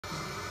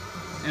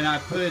and I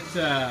put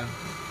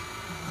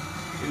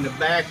in the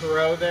back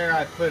row there,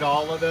 I put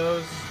all of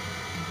those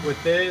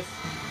with this.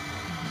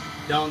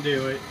 Don't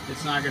do it.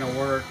 It's not going to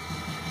work.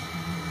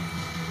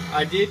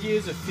 I did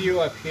use a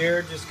few up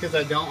here just because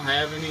I don't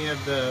have any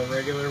of the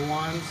regular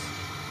ones.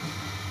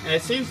 And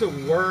it seems to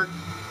work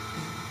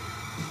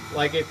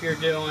like if you're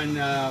doing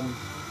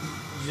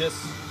just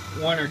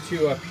one or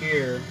two up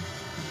here.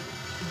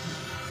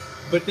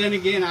 But then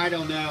again, I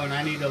don't know, and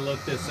I need to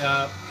look this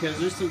up because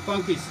there's some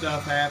funky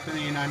stuff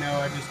happening. I know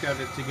I just got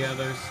it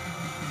together,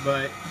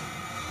 but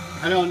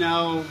I don't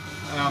know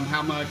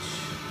how much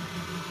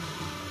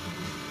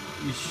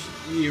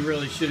you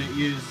really shouldn't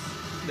use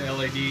the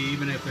LED,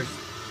 even if they're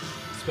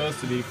supposed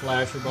to be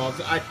flasher bulbs.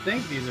 I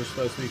think these are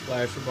supposed to be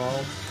flasher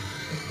bulbs.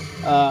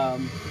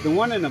 The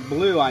one in the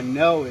blue I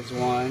know is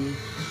one,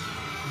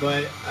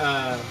 but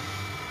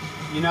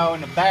you know,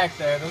 in the back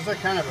there, those are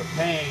kind of a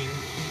pain.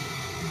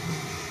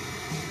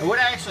 And what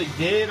I actually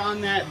did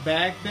on that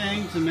back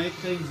thing to make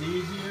things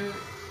easier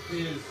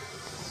is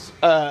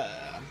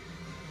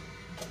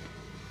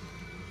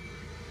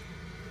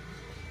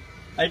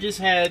I just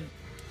had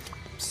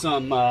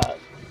some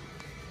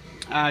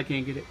I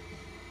can't get it.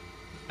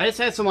 I just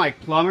had some like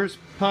plumber's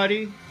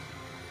putty,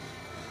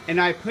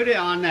 and I put it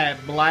on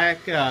that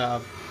black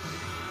that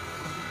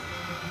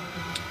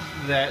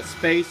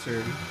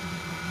spacer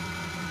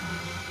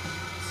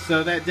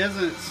so that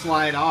doesn't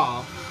slide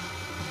off.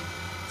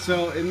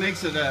 So it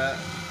makes it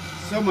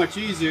so much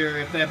easier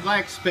if that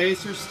black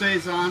spacer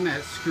stays on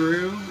that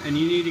screw and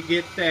you need to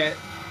get that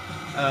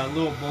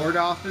little board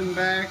off in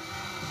back.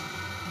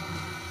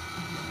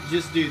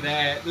 Just do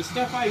that. The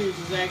stuff I use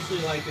is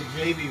actually like a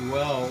JB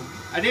Weld.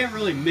 I didn't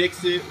really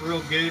mix it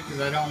real good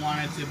because I don't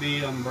want it to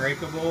be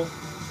unbreakable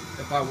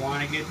if I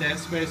want to get that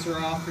spacer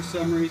off for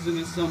some reason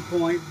at some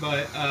point.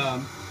 But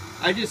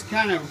I just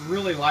kind of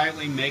really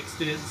lightly mixed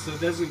it so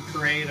it doesn't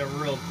create a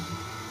real,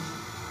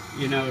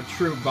 you know,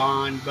 true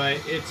bond.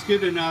 But it's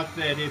good enough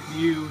that if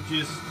you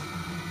just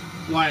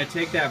want to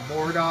take that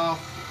board off,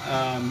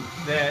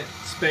 that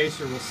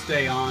spacer will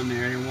stay on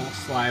there and it won't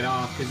slide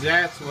off, because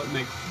that's what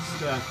makes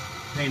stuff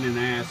pain in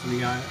the ass when you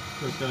gotta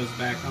put those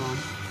back on.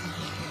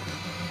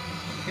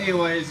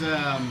 Anyways,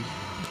 I'm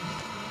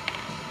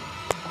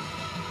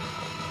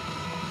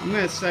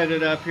gonna set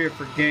it up here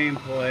for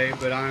gameplay,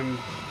 but I'm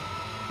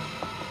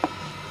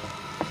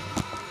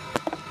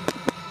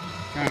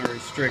kind of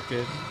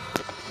restricted.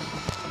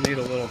 I need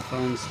a little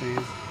phone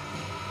stand.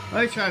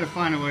 Let me try to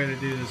find a way to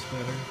do this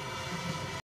better.